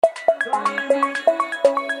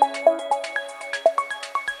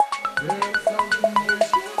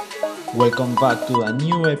Welcome back to a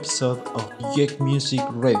new episode of Jack Music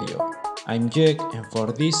Radio. I'm Jack, and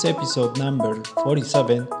for this episode number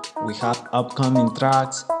 47, we have upcoming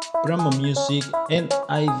tracks, promo music, and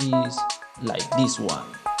ideas like this one.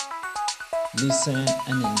 Listen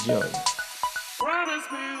and enjoy.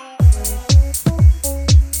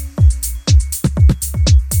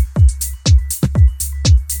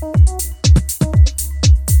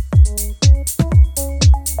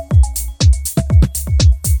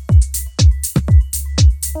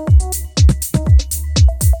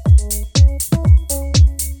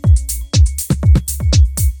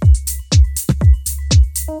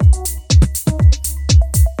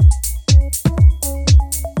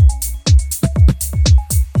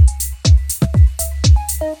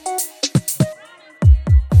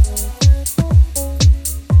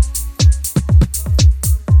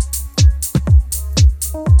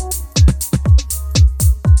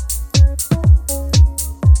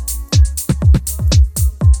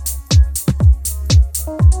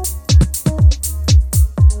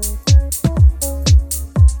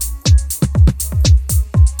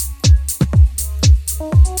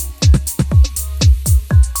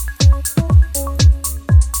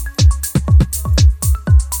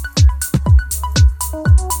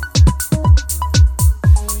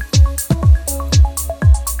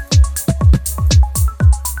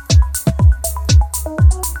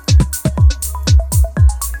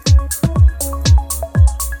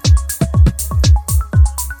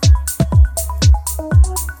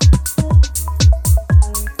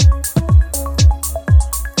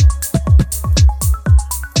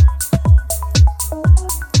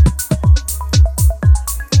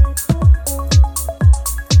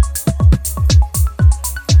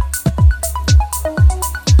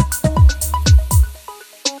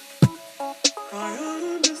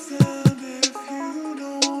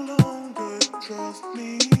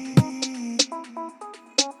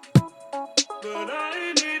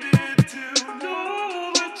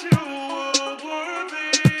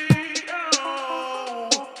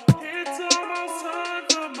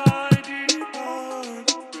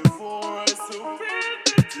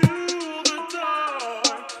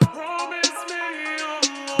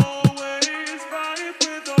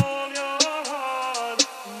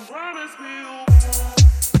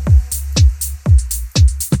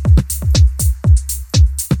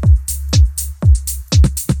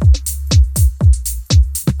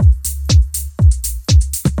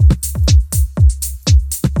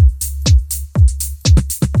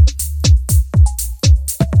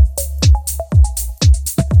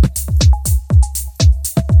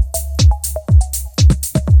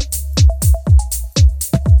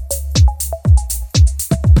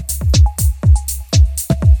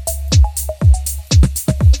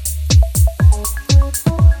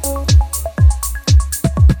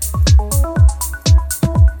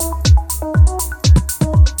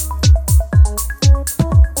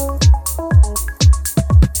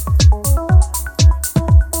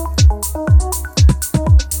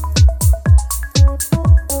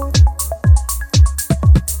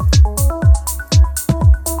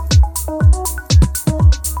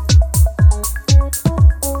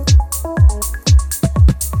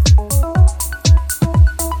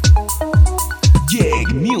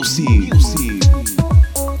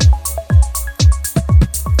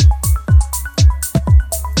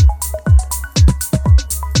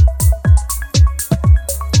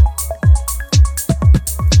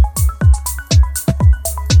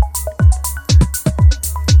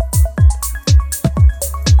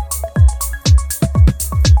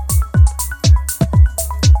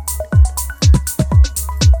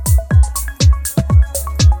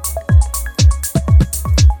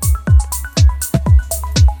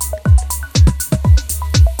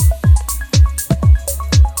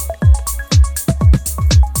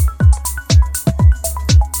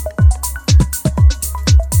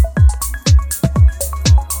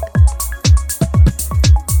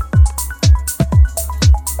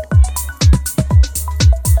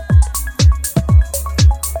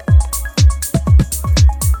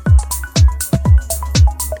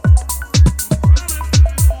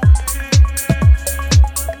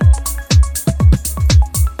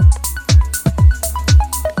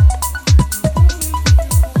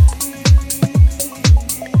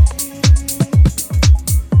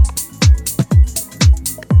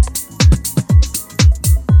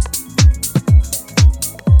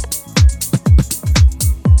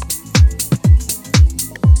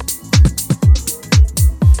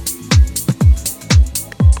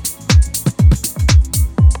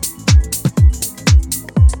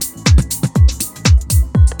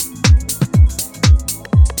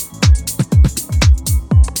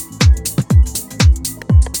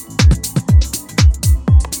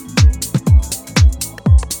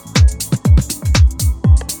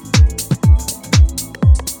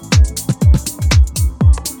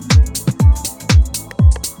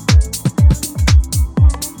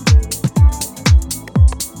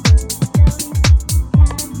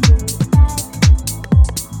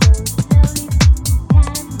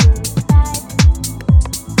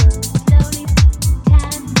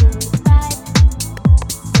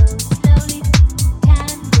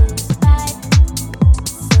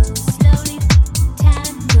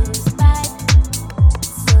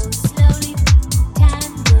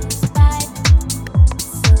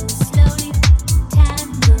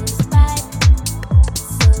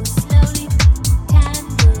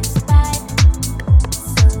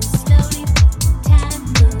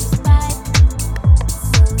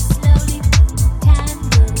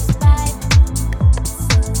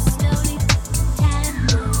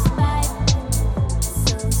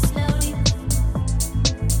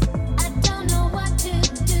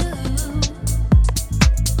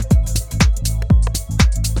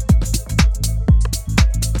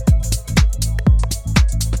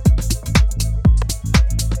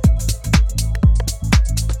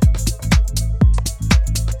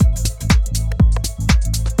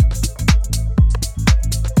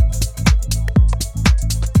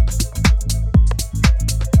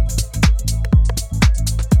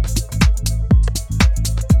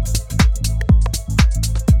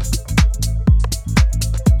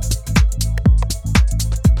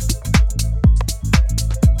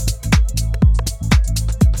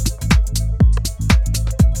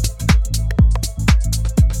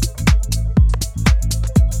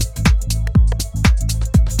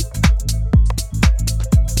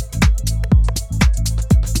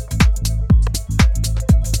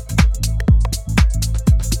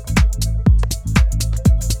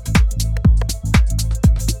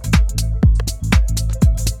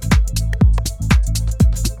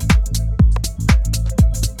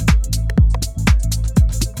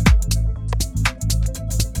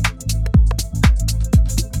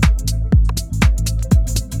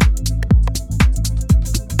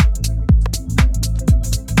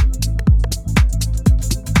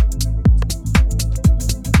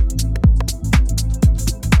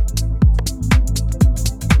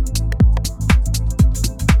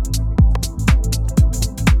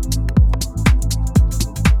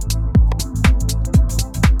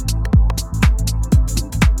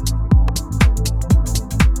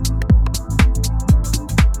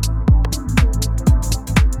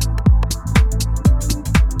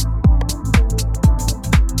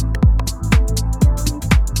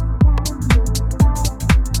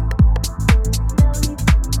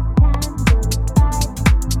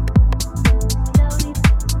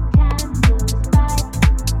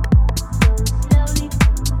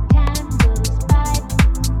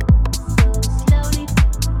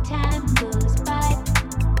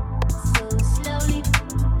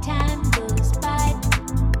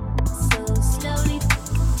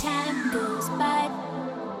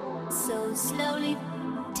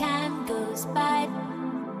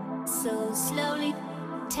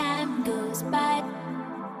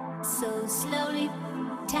 So slowly,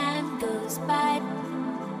 time goes by.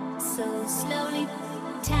 So slowly,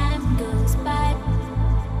 time goes by.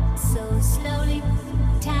 So slowly,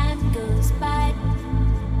 time goes by.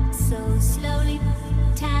 So slowly,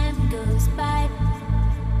 time goes by.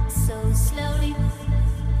 So slowly,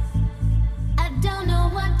 I don't know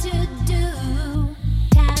what to do.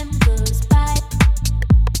 Time goes by.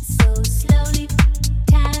 So slowly,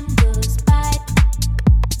 time goes by.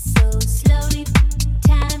 So slowly,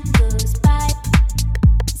 time goes by.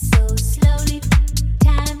 So slowly,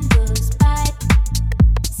 time goes by.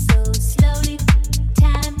 So slowly,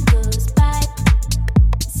 time goes by.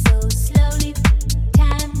 So slowly,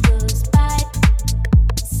 time goes by.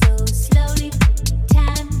 So slowly.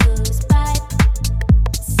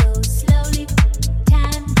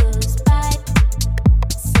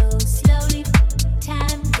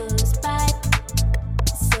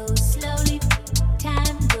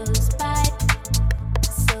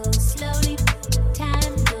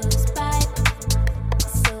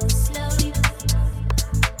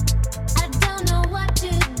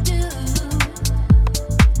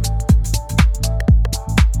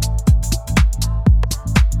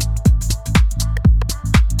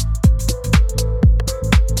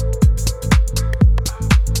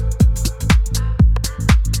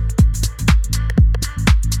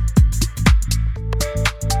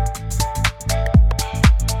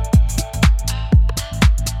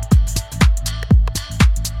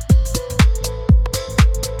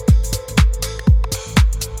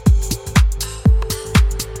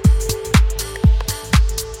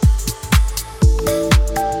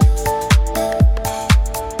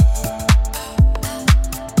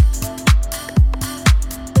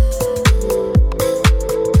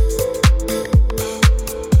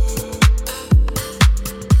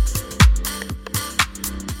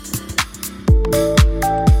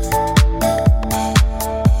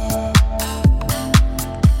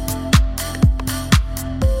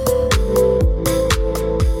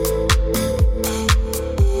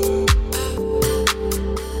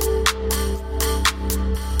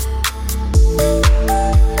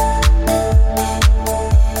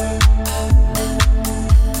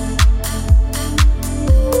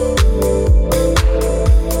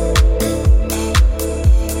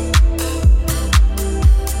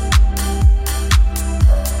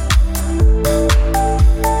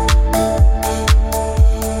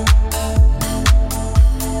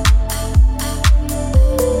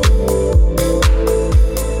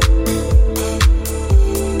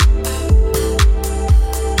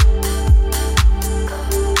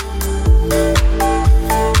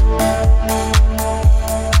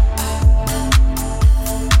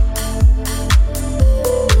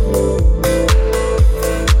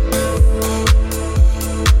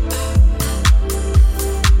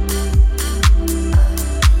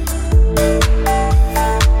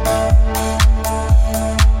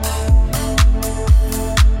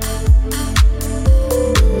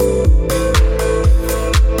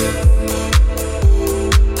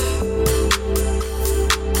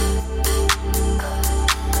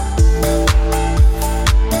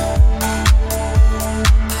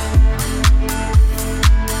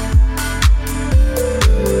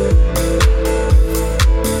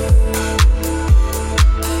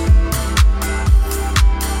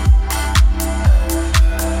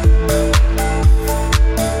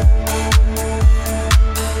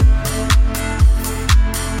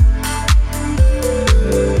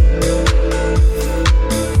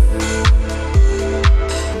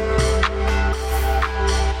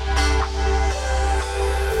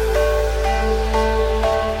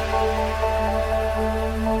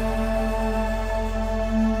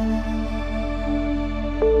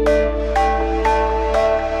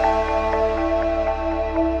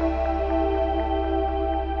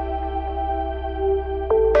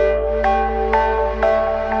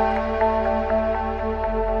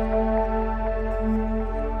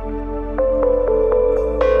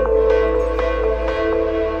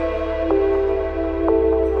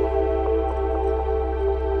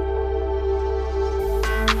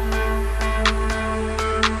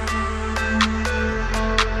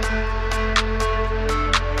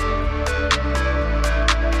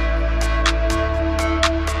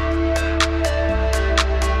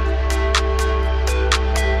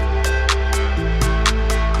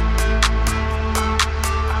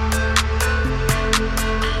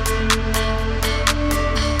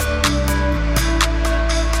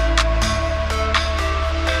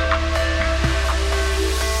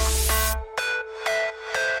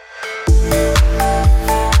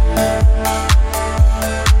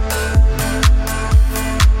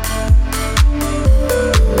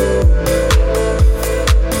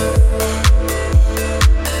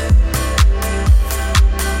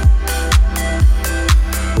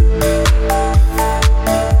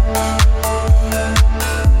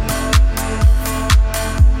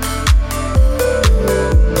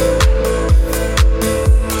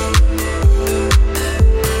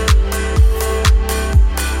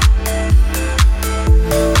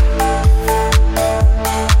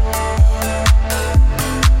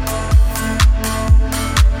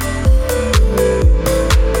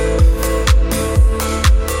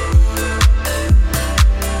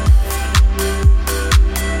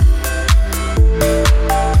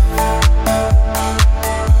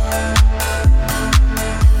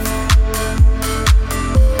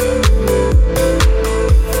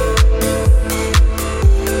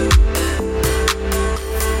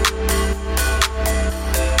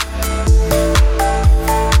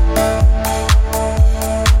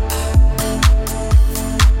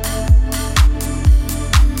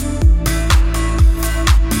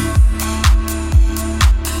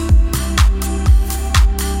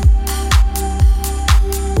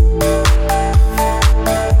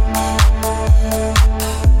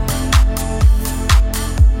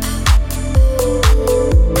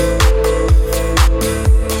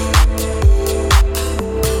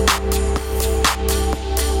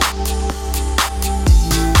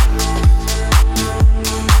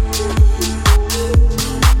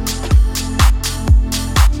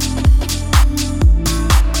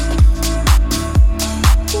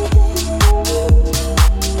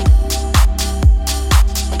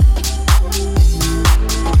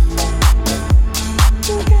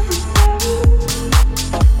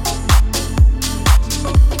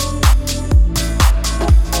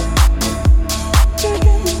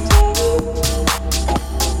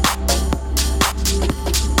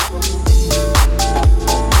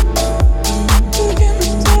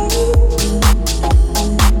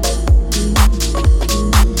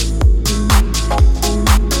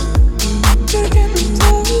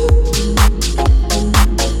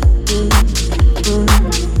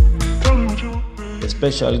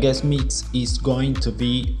 special guest mix is going to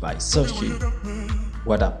be by Soshi.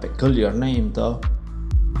 What a peculiar name though.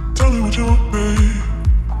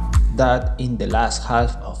 That in the last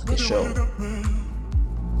half of the show.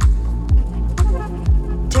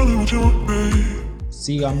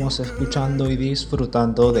 Sigamos escuchando y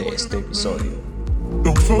disfrutando de este episodio.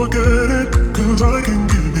 Don't forget it, cause I can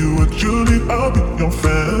give you what you need. I'll be your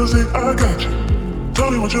fantasy, I got you.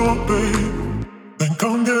 Tell me what you want, babe, then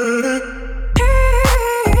come get it.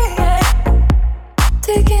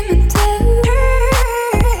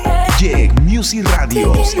 Yek Music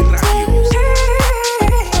Radio.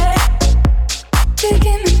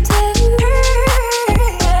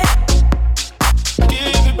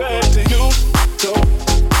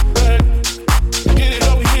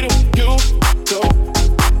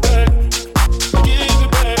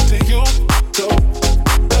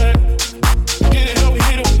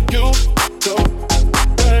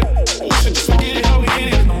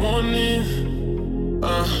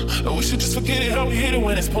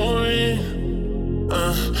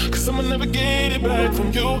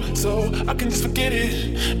 So I can just forget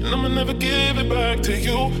it, and I'ma never give it back to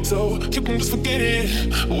you. So you can just forget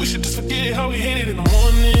it. We should just forget it how we hit it in the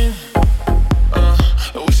morning.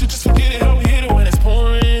 We should just forget it how we hit it when it's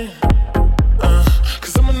pouring.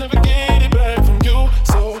 Cause I'ma never get it back from you.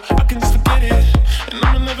 So I can just forget it, and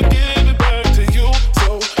I'ma never give it back to you.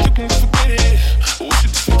 So you can just forget it. We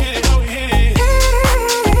should just forget it how we hit it.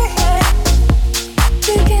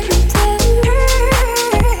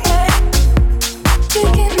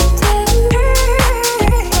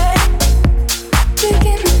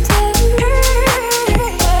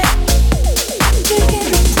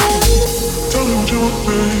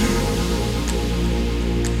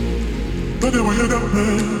 Look at where you got me.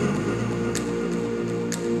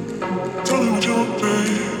 Tell me what you want,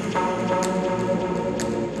 babe.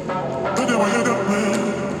 Look at where you got me.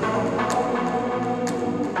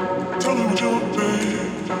 Tell me what you want, babe.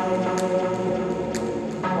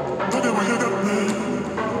 Look at where you got me.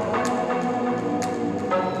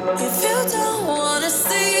 If you don't wanna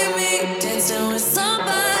see me dancing with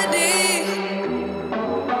somebody,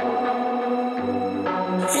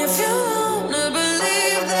 if you wanna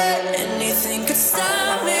believe that anything could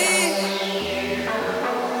stop me,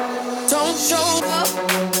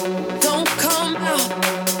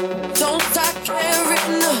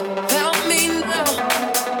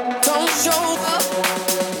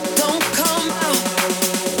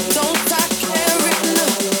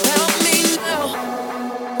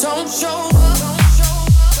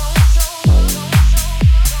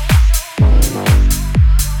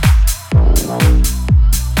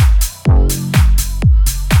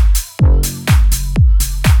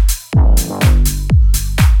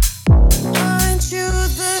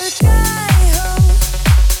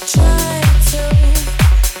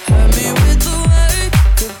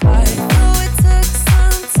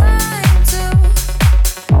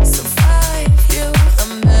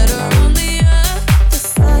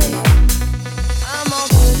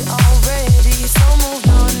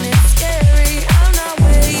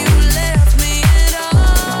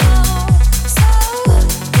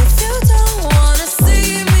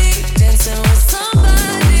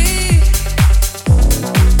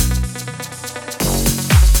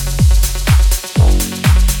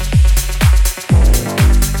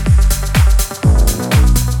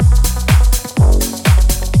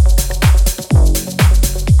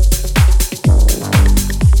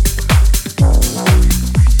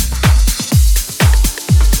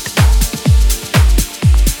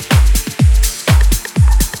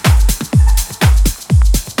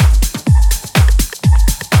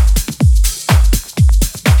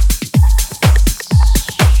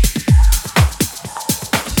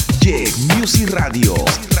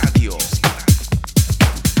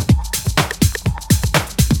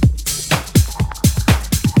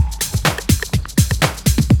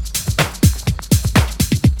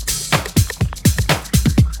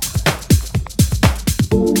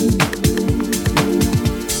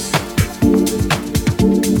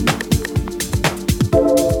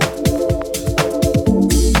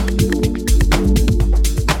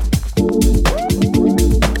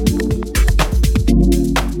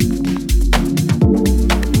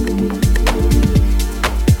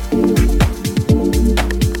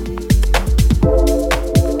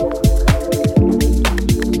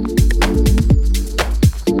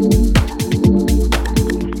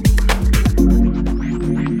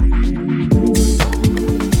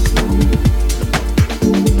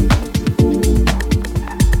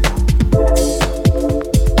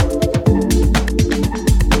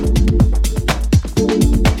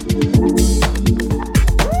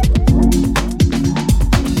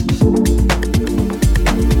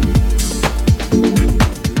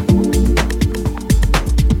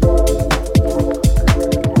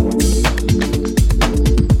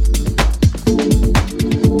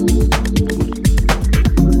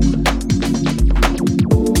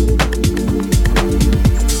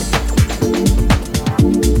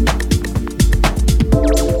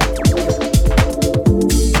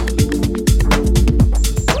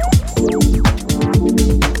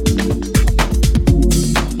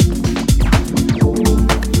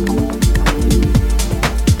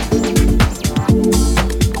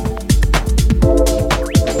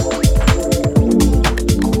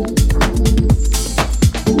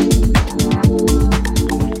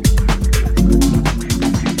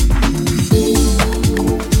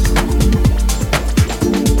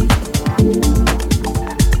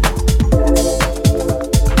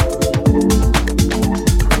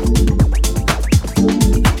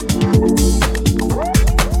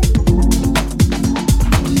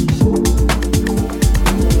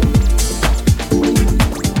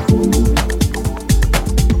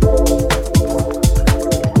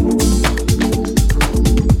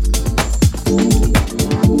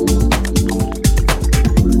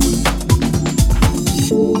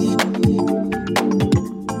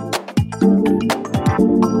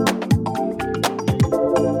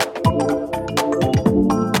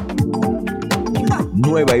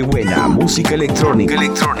 música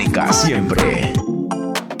electrónica siempre.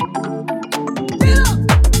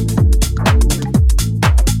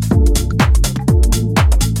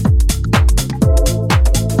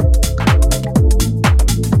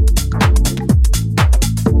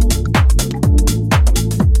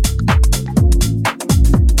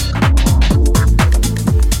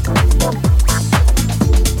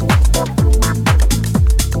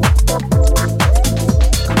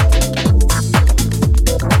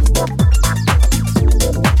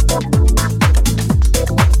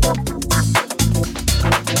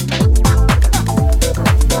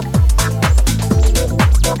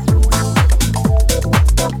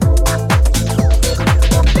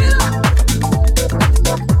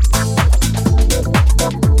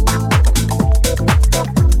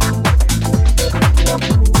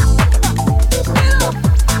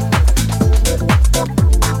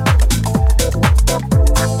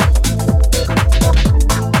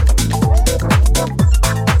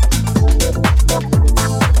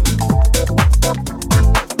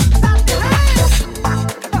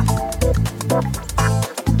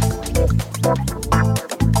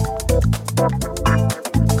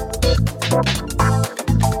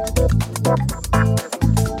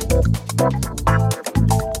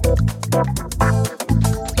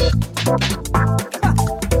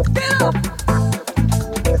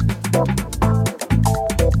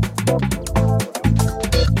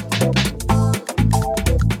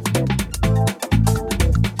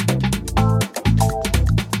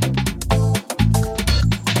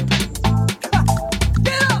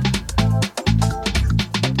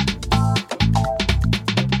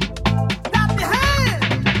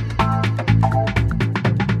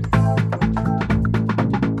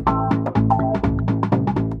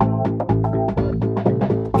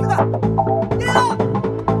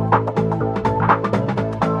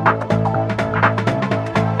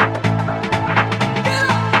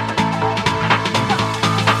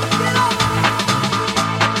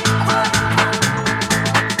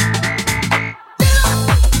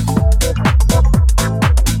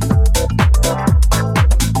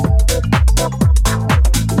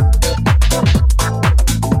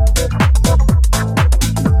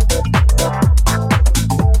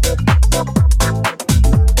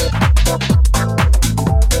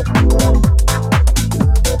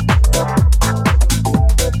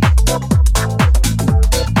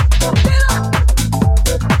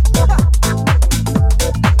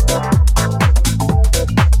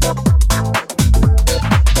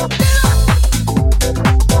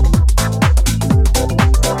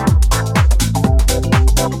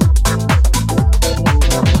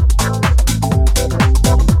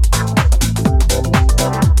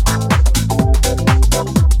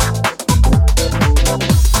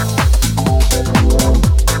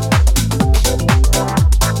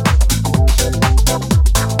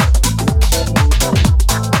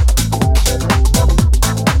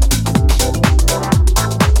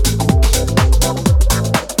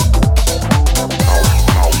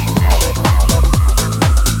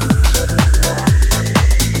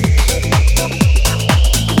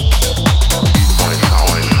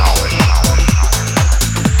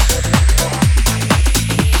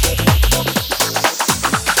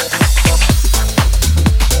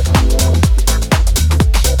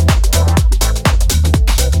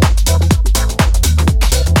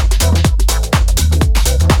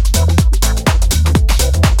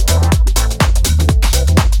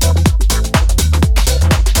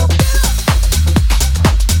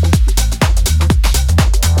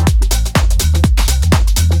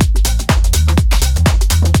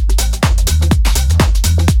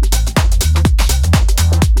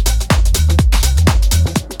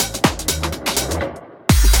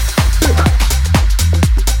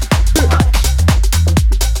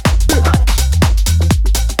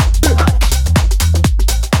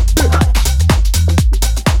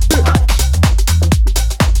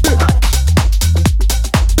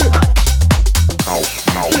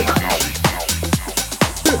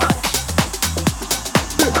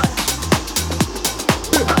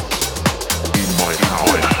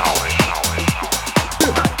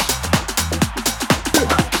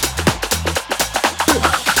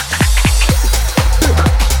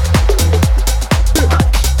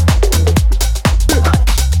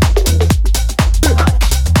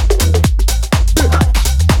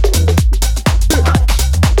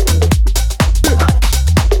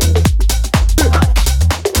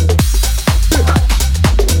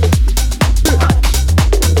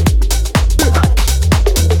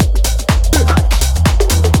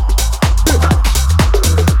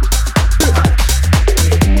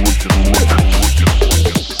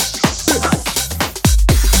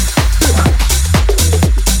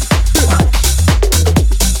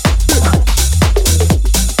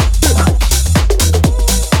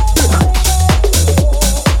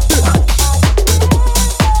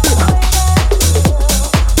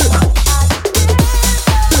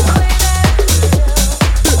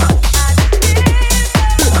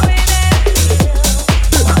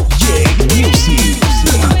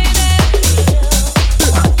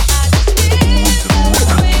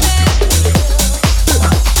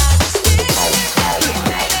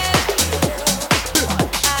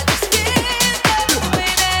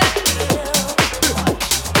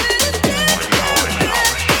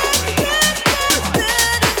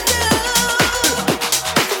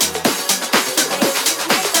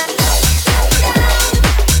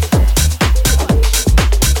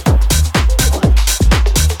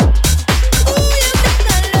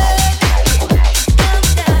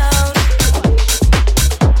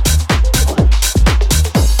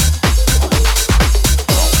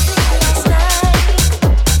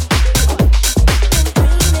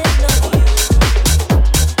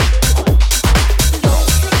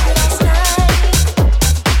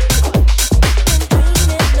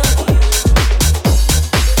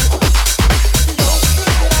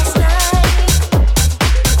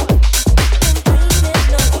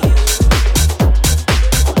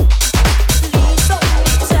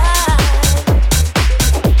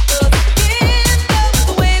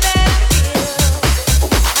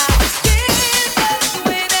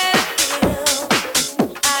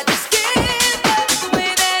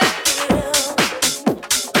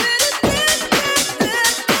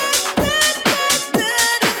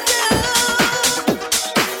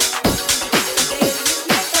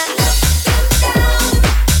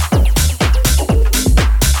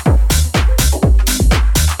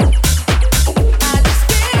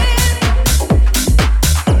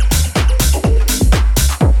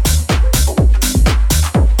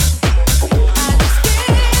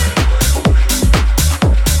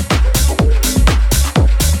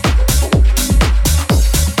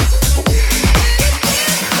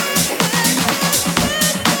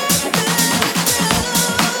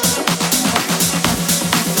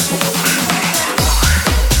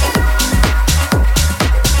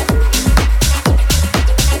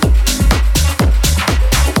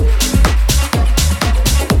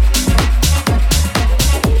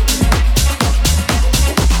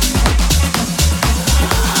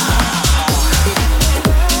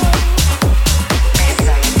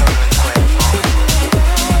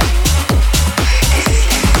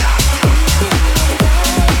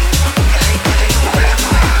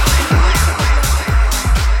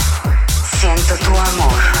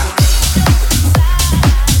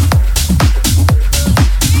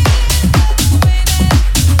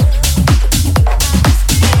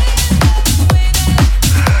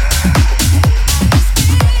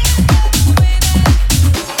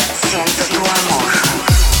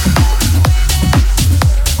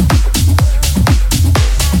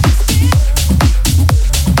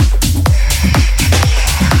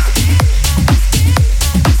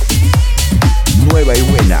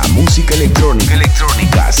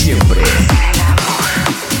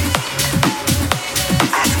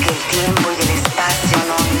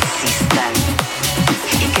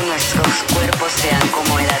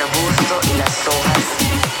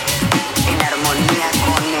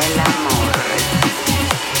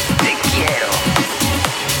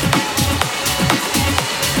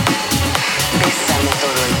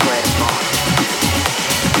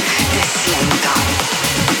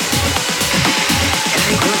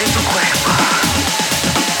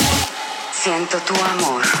 Siento tu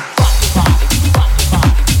amor.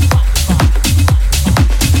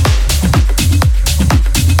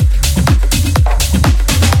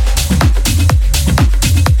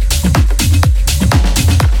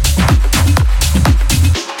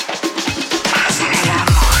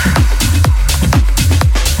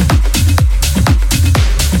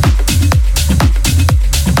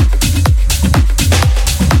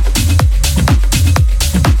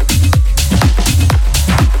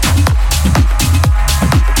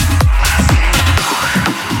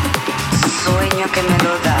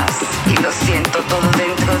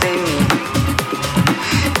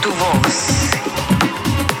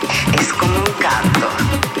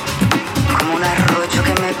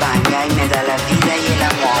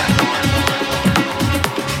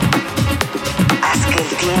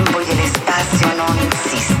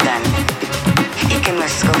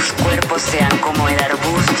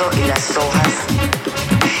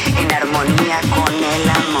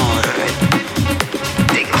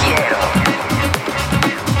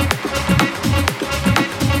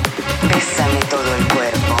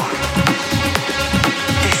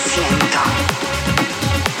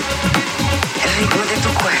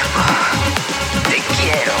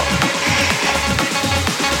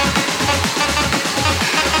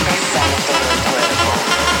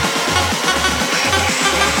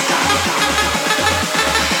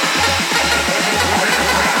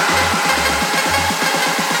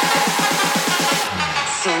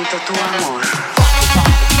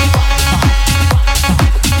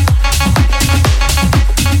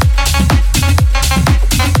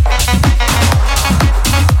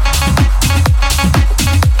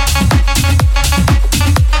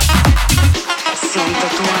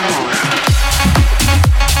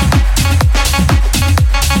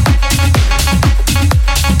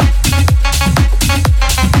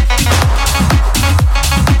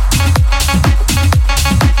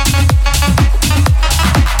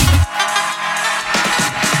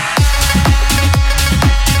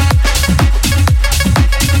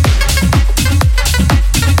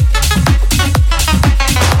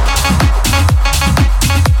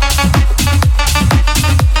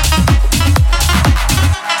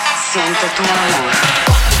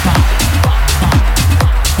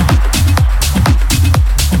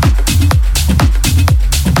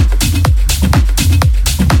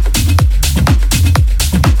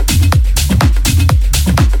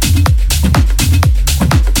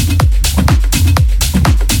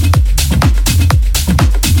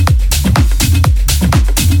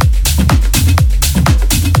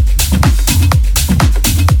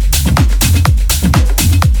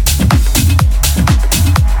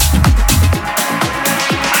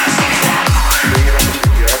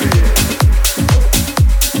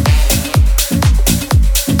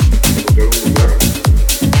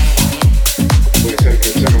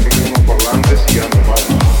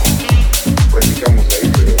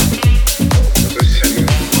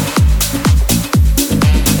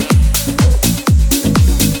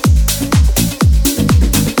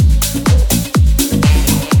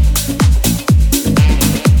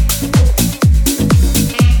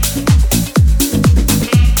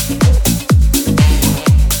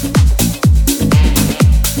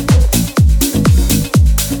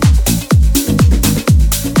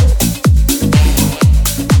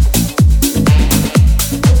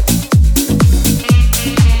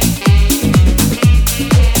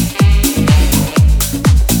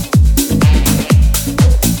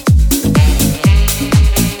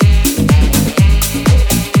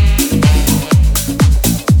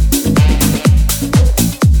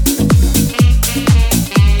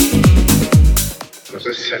 No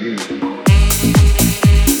sé si se anima.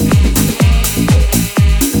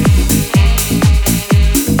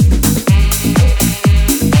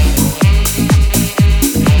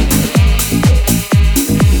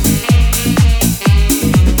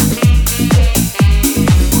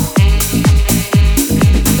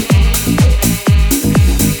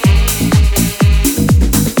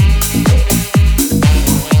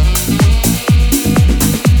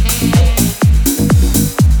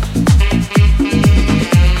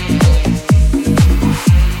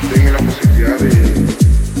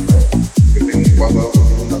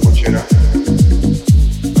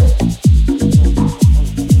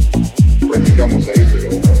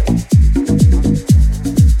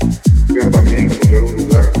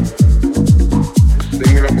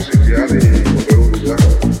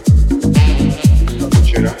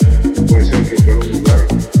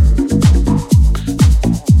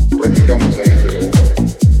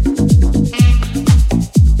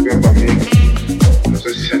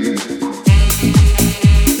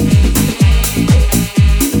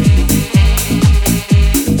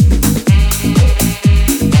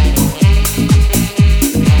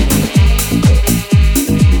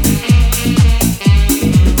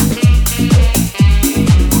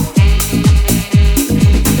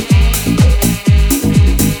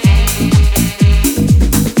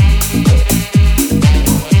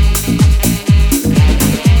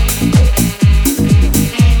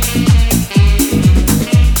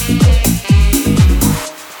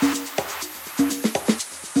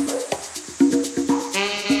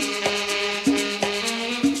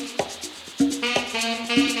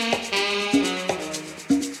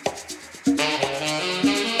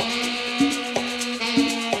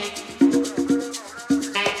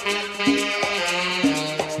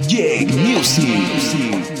 Jake Music.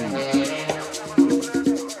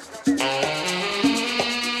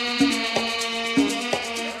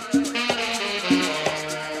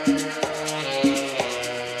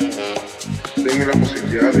 Tengo la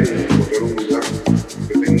posibilidad de encontrar un lugar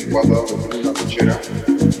que tenga un cuadrado con una cochera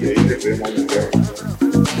y ahí le podemos meter.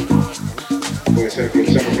 Puede ser que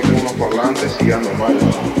quizás nosotros tenemos unos parlantes y ya normal,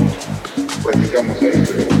 practicamos ahí,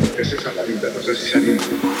 pero esa es la linda, no sé si se anima.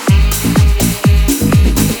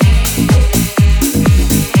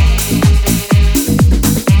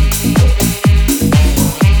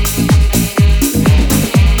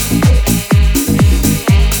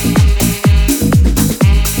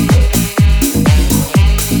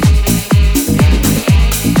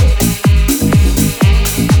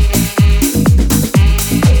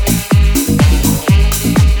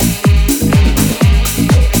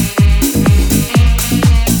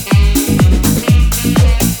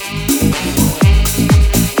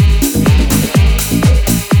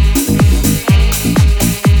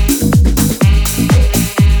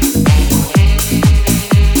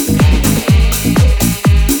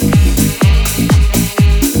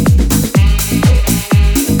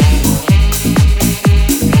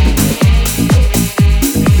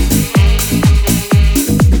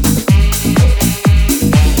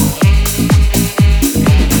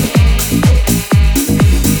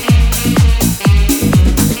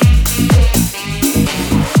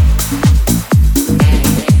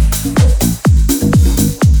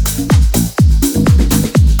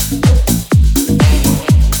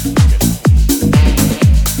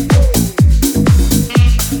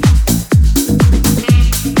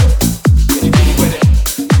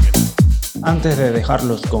 Antes de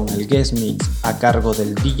dejarlos con el guest mix a cargo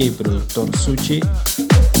del DJ y productor Suchi,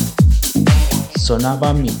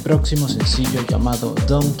 sonaba mi próximo sencillo llamado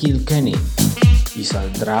Don't Kill Kenny y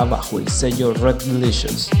saldrá bajo el sello Red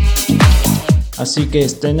Delicious. Así que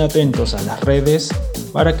estén atentos a las redes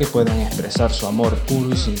para que puedan expresar su amor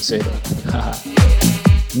puro y sincero.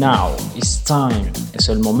 Now it's time, es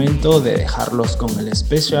el momento de dejarlos con el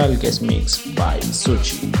special guest mix by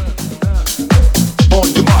Suchi. On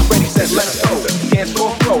your mark, ready, set, let's go. Dance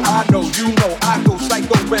floor pro. I know, you know, I go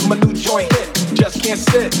psycho when my new joint hit. Just can't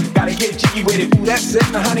sit, gotta get jiggy with it. Ooh, that's it.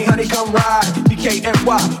 Now, honey, honey, come ride. DKNY,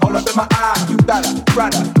 all up in my eye. You got a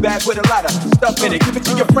rider, bag with a lot of stuff in it. Give it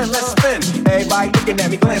to your friend, let's spin. Everybody looking at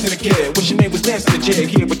me, glancing at the kid. Wish your name was dancing the jig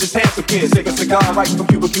here with this handsome kid. Take a cigar right from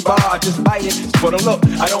Cuba Cuba. Just bite it. It's for the look,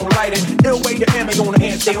 I don't light it. Ill way the ammo on the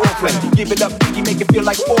hand, stay on play. Give it up, Biggie, make it feel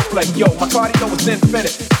like foreplay. Yo, my cardio is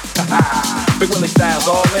infinite. Big Willie style's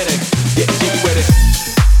all in it. Get jiggy with it.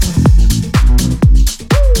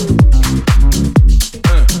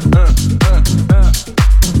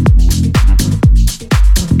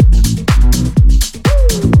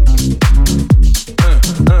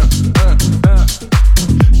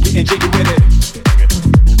 Getting jiggy with it.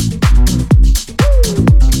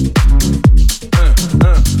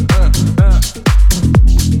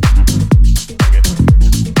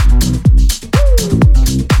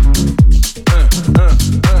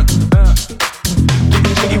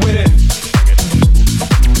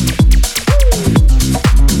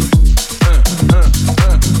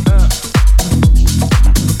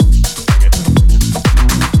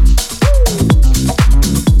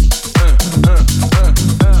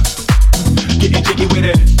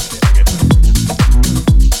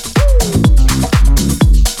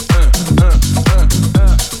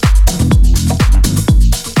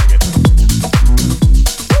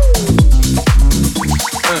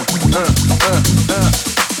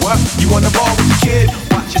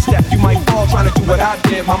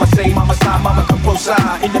 Mama say, mama side, mama come close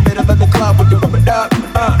side. In the middle of the club with the rubber duck.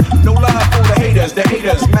 No love for the haters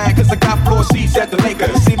mad cause I got floor seats at the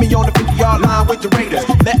Lakers. See me on the 50-yard line with the Raiders.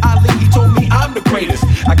 Met Ali, he told me I'm the greatest.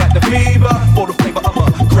 I got the fever for the flavor of a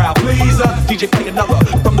crowd pleaser. DJ play another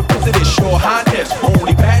from the president, sure highness.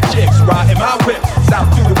 Only bad chicks riding my whip. South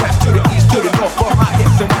to the west, to the east, to the north for my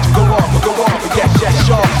hits. And watch go off, but yes, yes,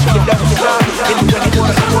 sure. You never survive,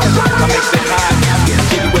 anyone, I make it high, get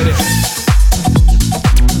jiggy with it.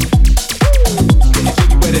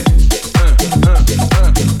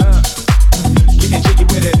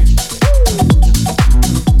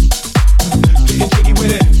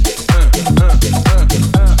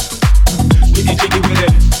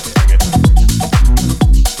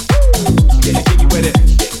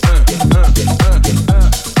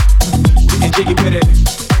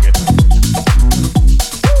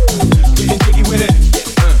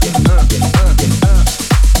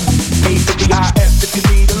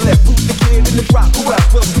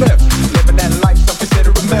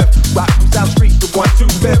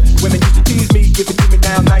 Women used to tease me, give it to me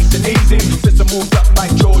now nice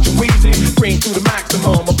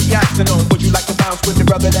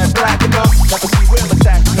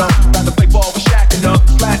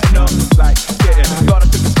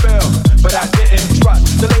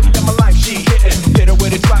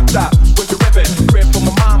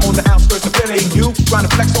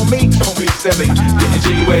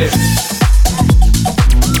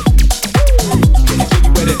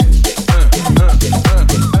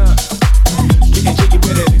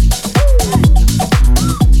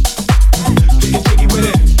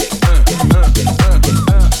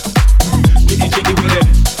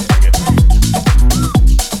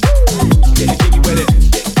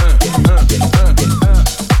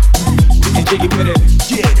jiggy with it.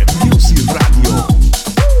 Jack Music Radio.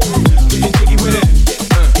 Getting jiggy with it.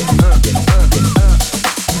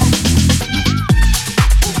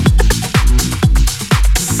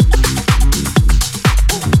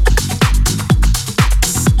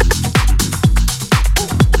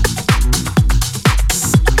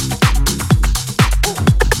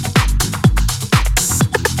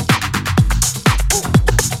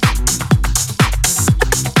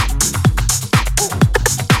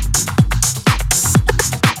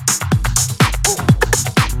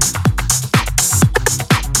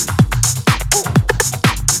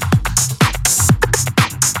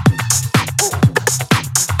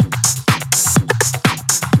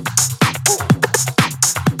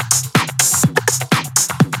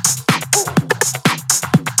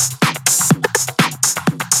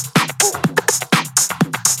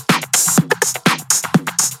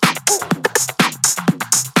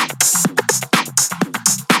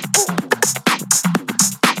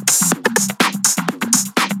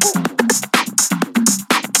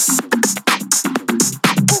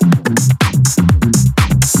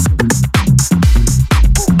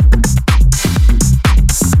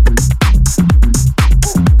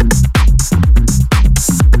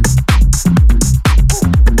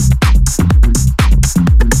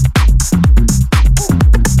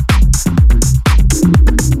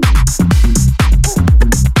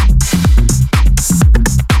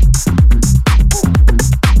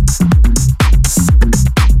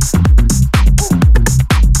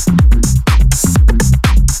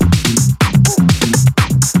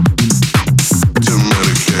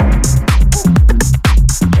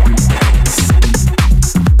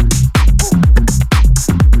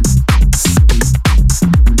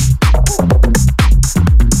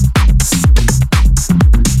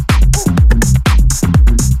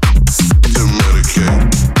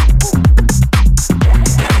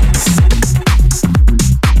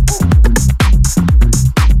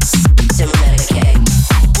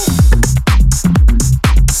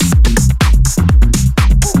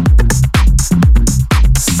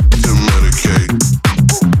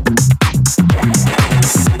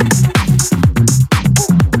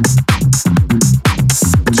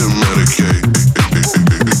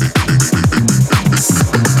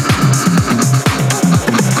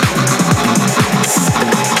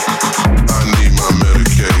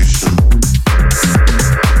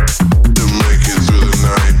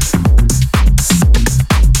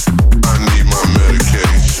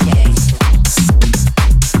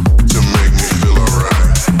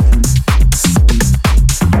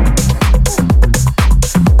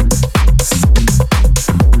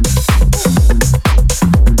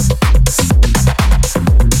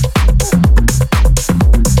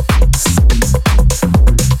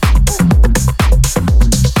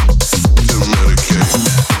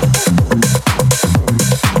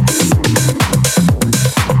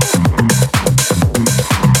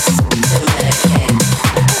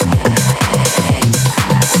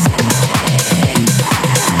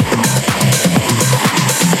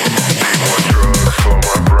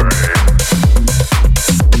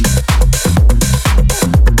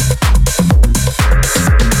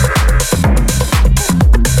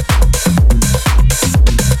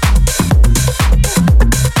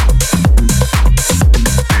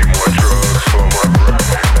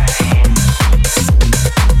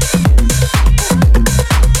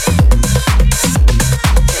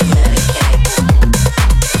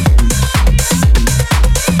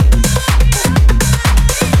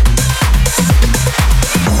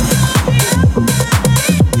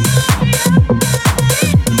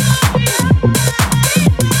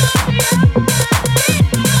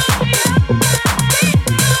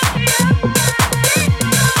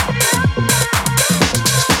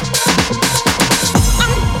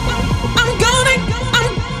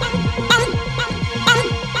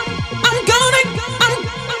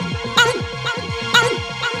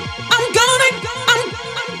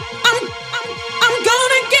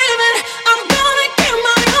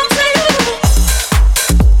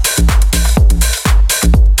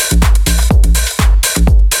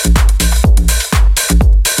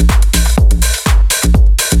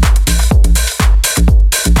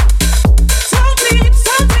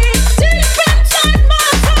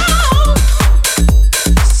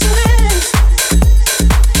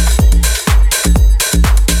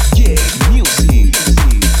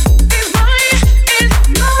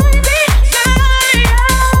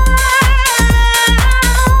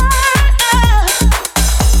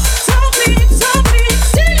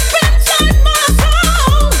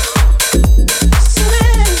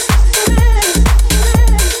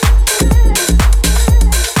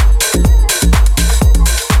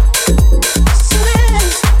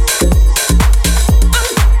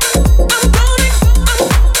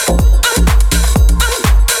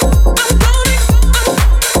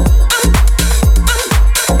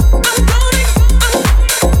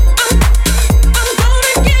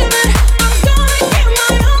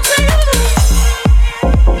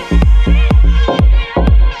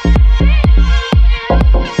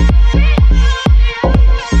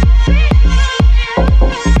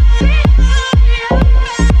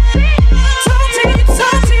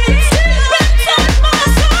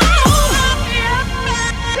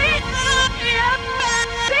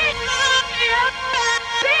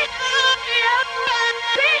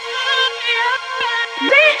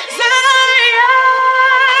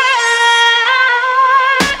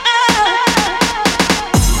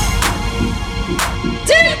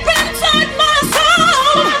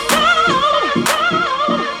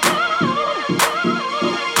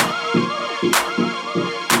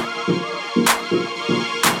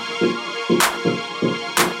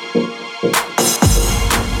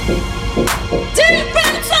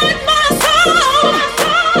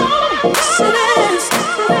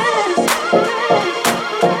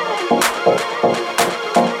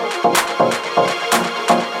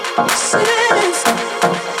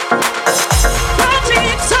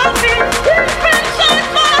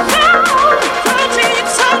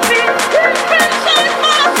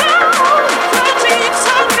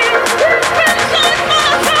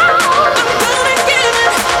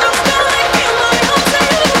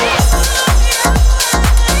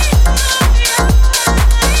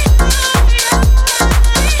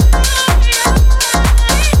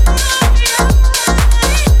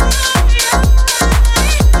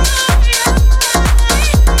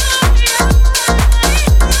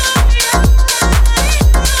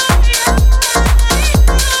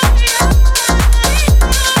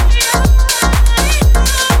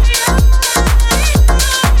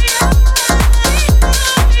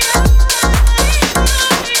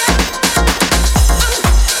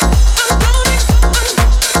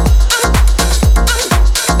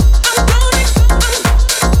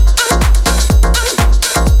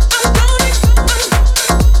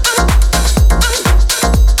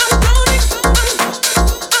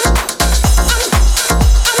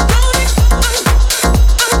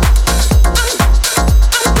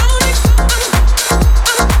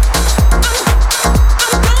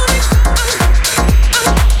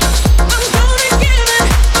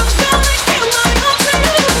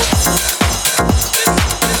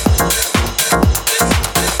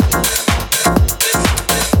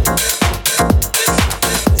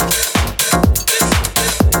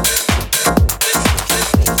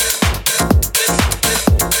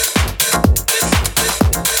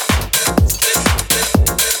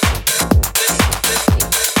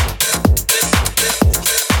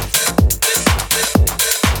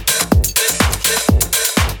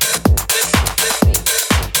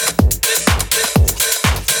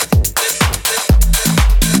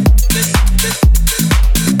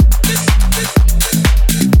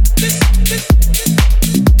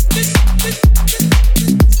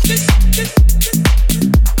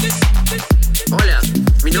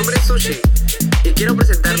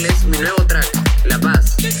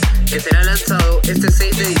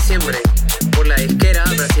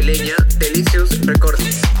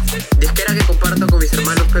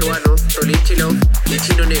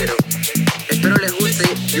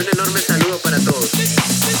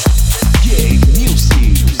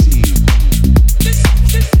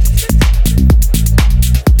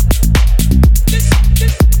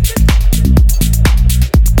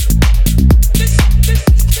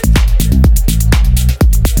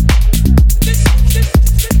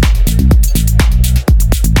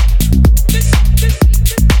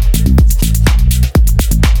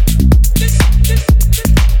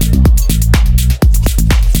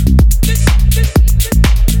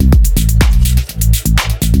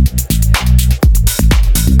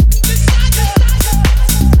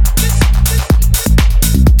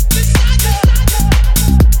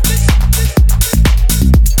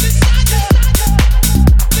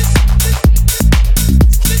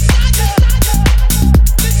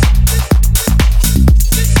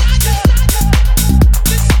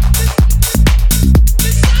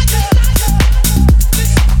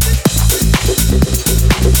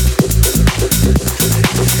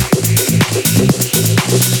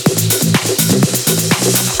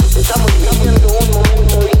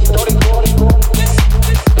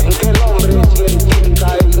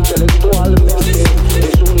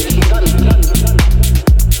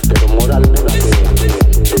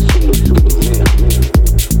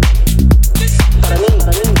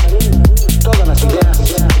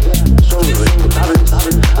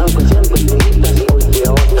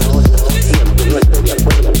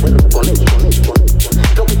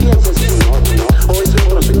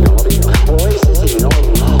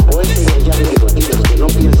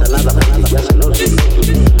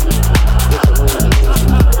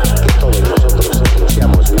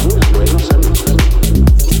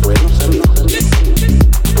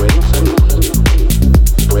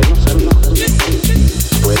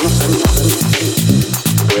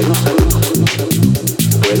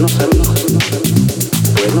 Buenos amigos,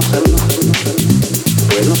 buenos amigos,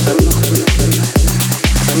 buenos amigos,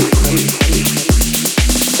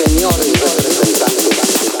 señores representantes,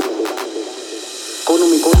 con un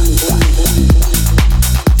micrófono.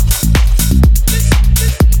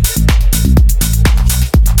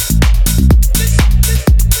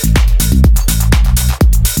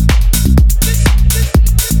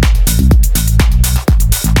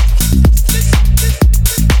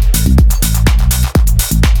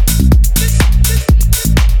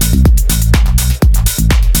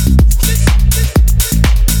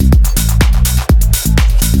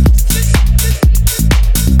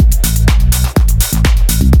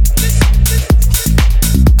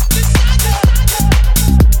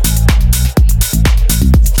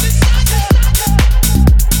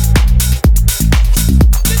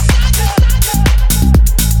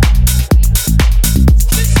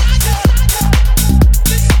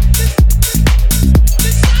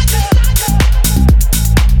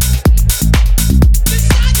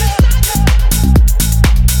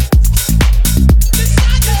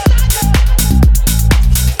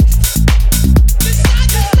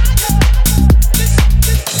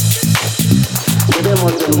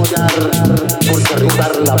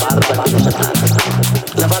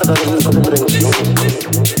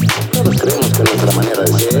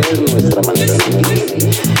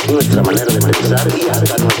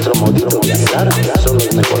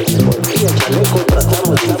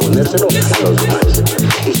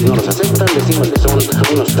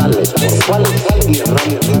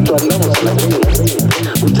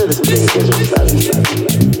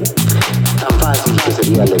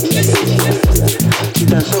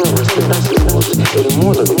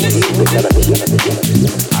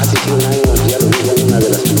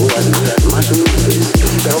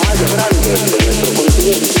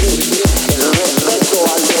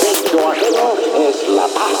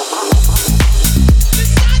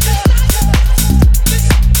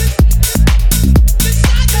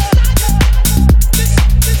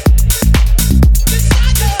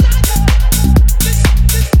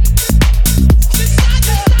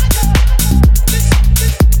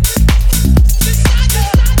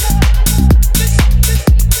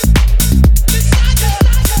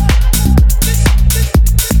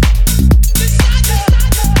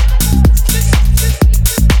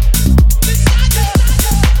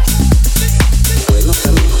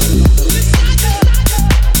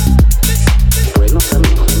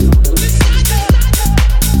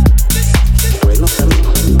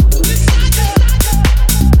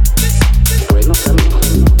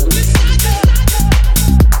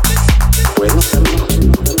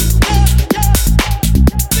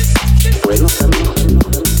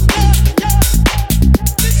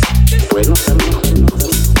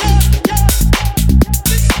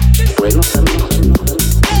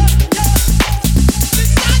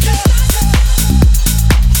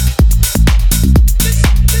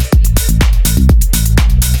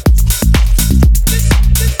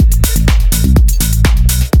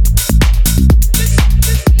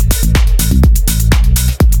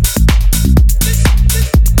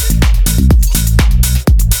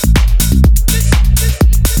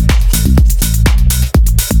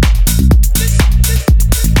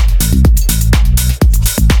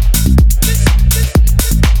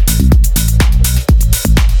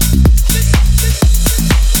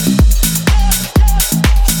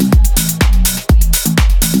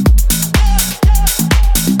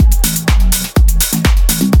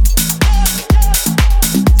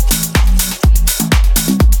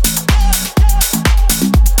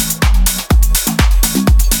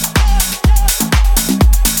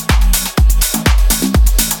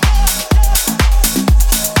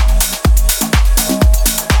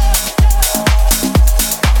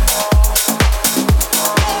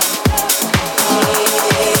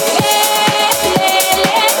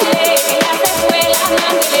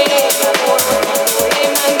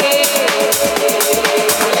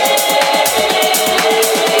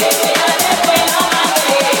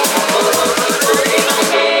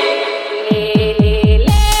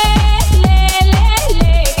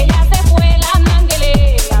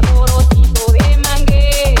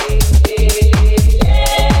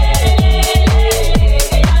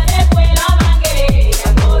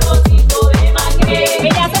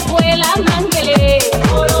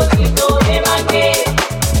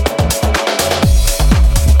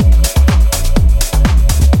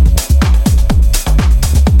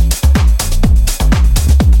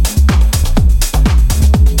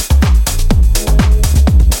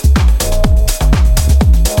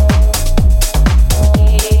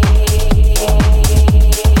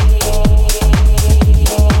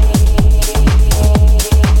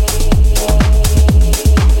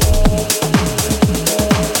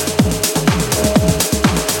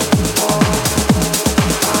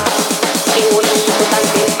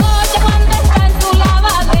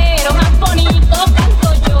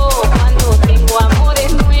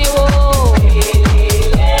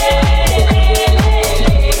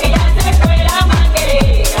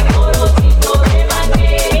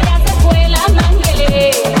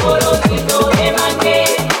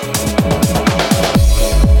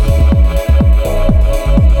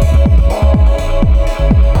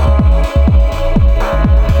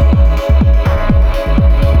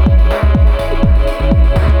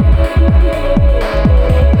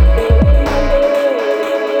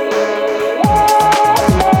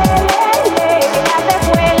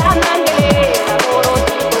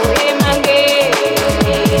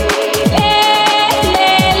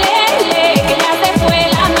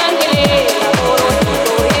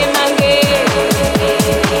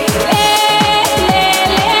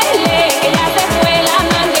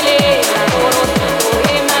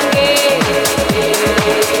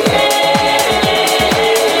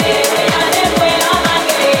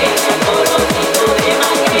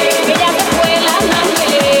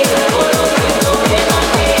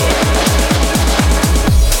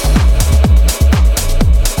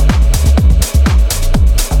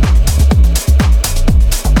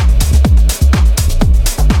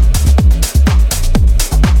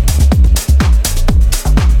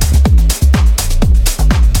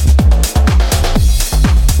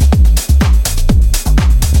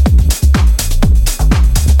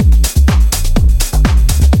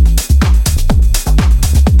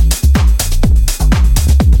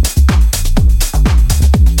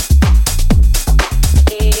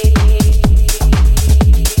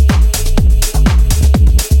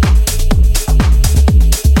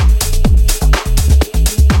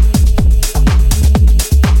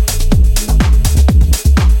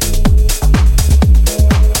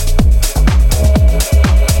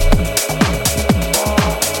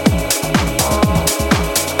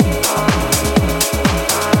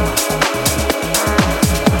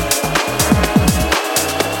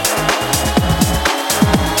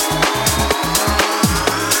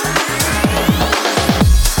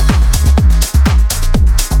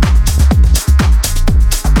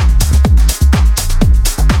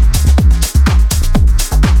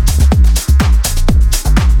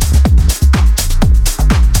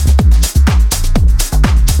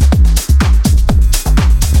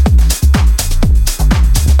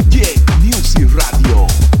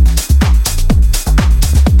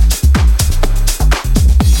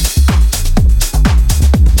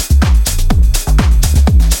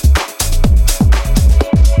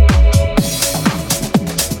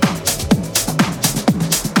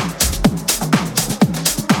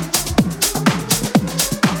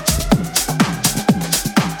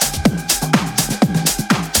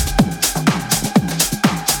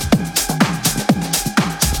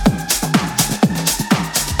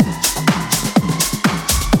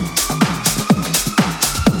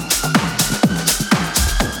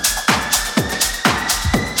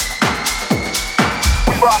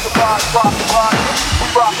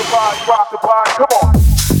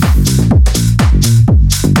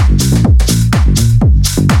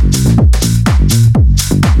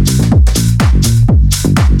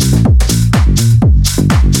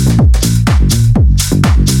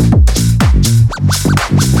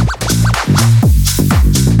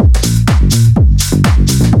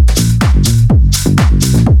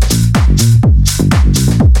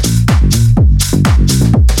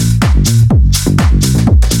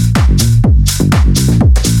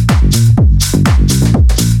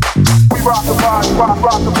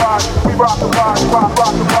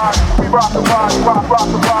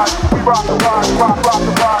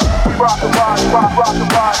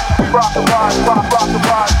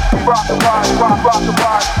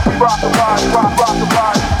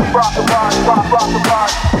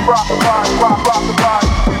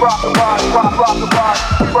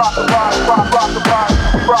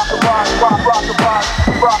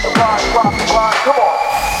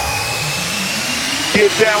 Get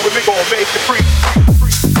down with me, gonna make the freak.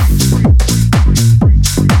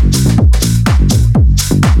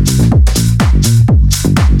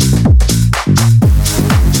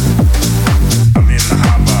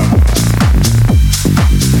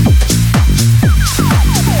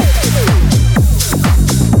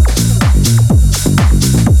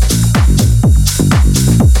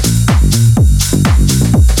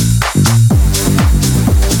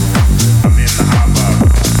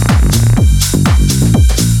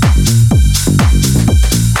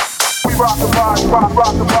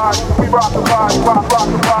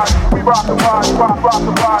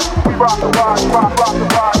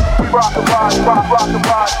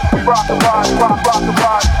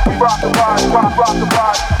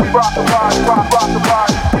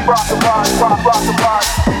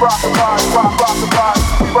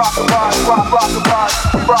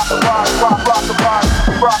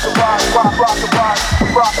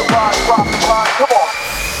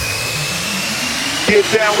 Get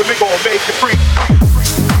down with me, gonna make you free.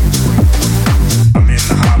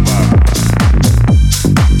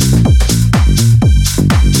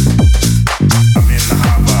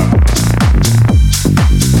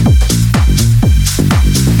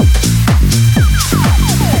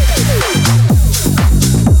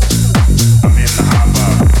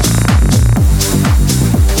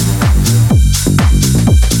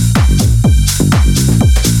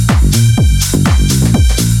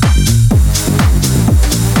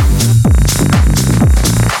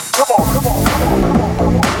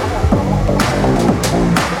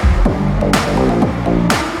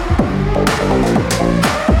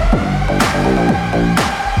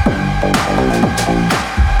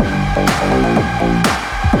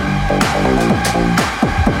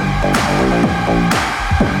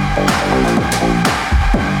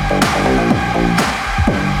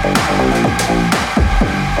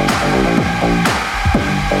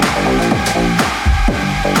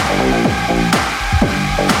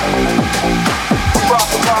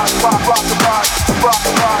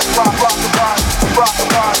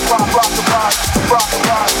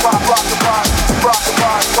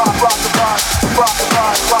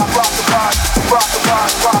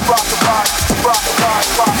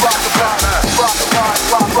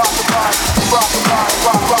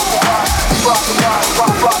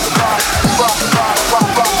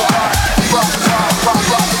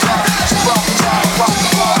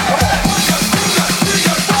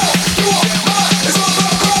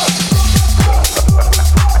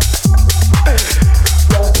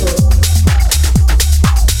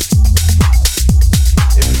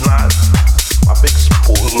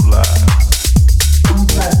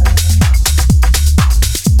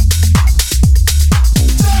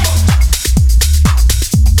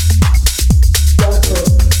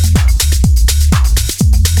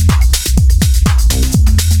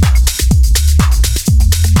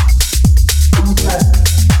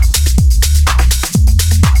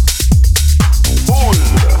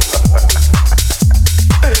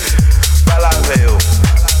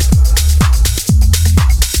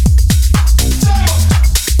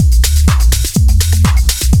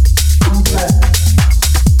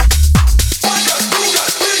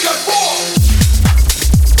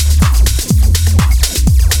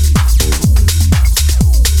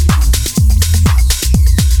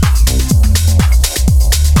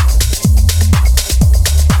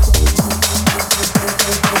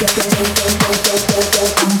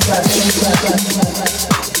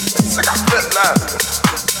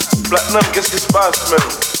 Platinum, qu'est-ce qui se passe, man?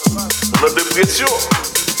 On a dépression.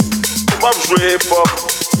 On va jouer hip-hop.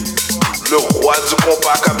 Le roi du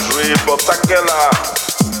compas qui a joué hip-hop. Ça qu'est là.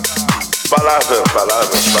 Balade.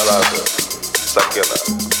 Ça qu'est là.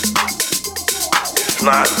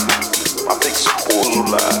 Snad, ap expose ou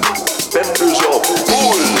la. 22 ans,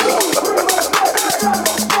 boule.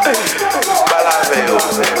 Balave yo.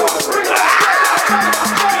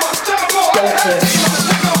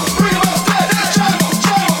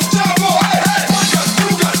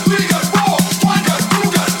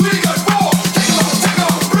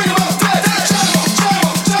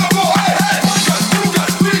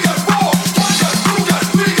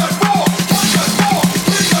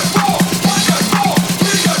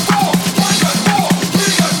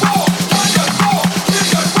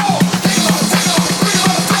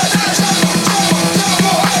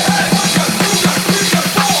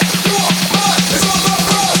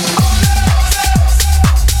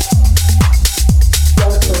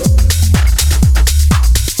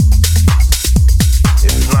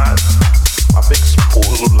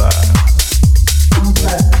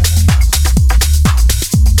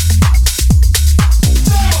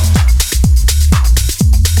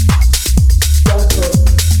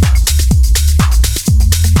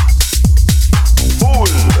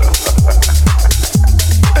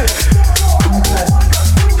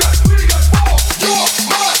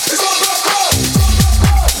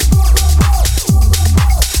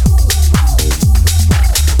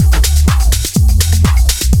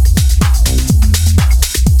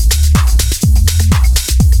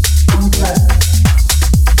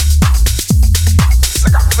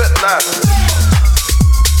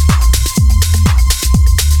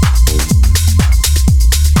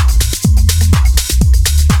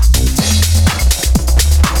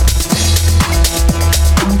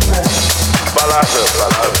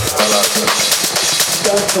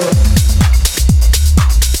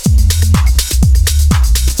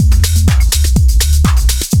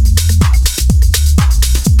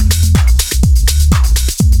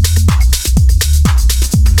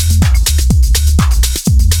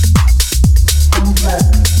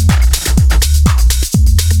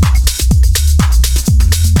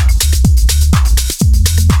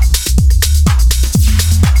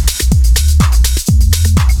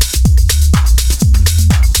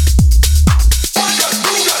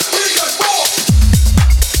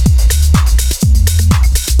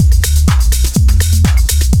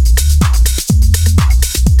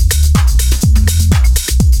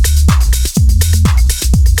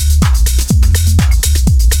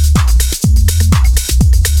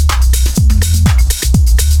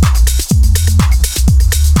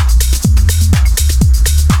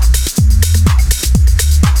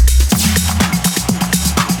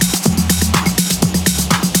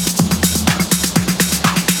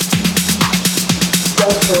 Go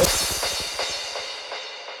for it.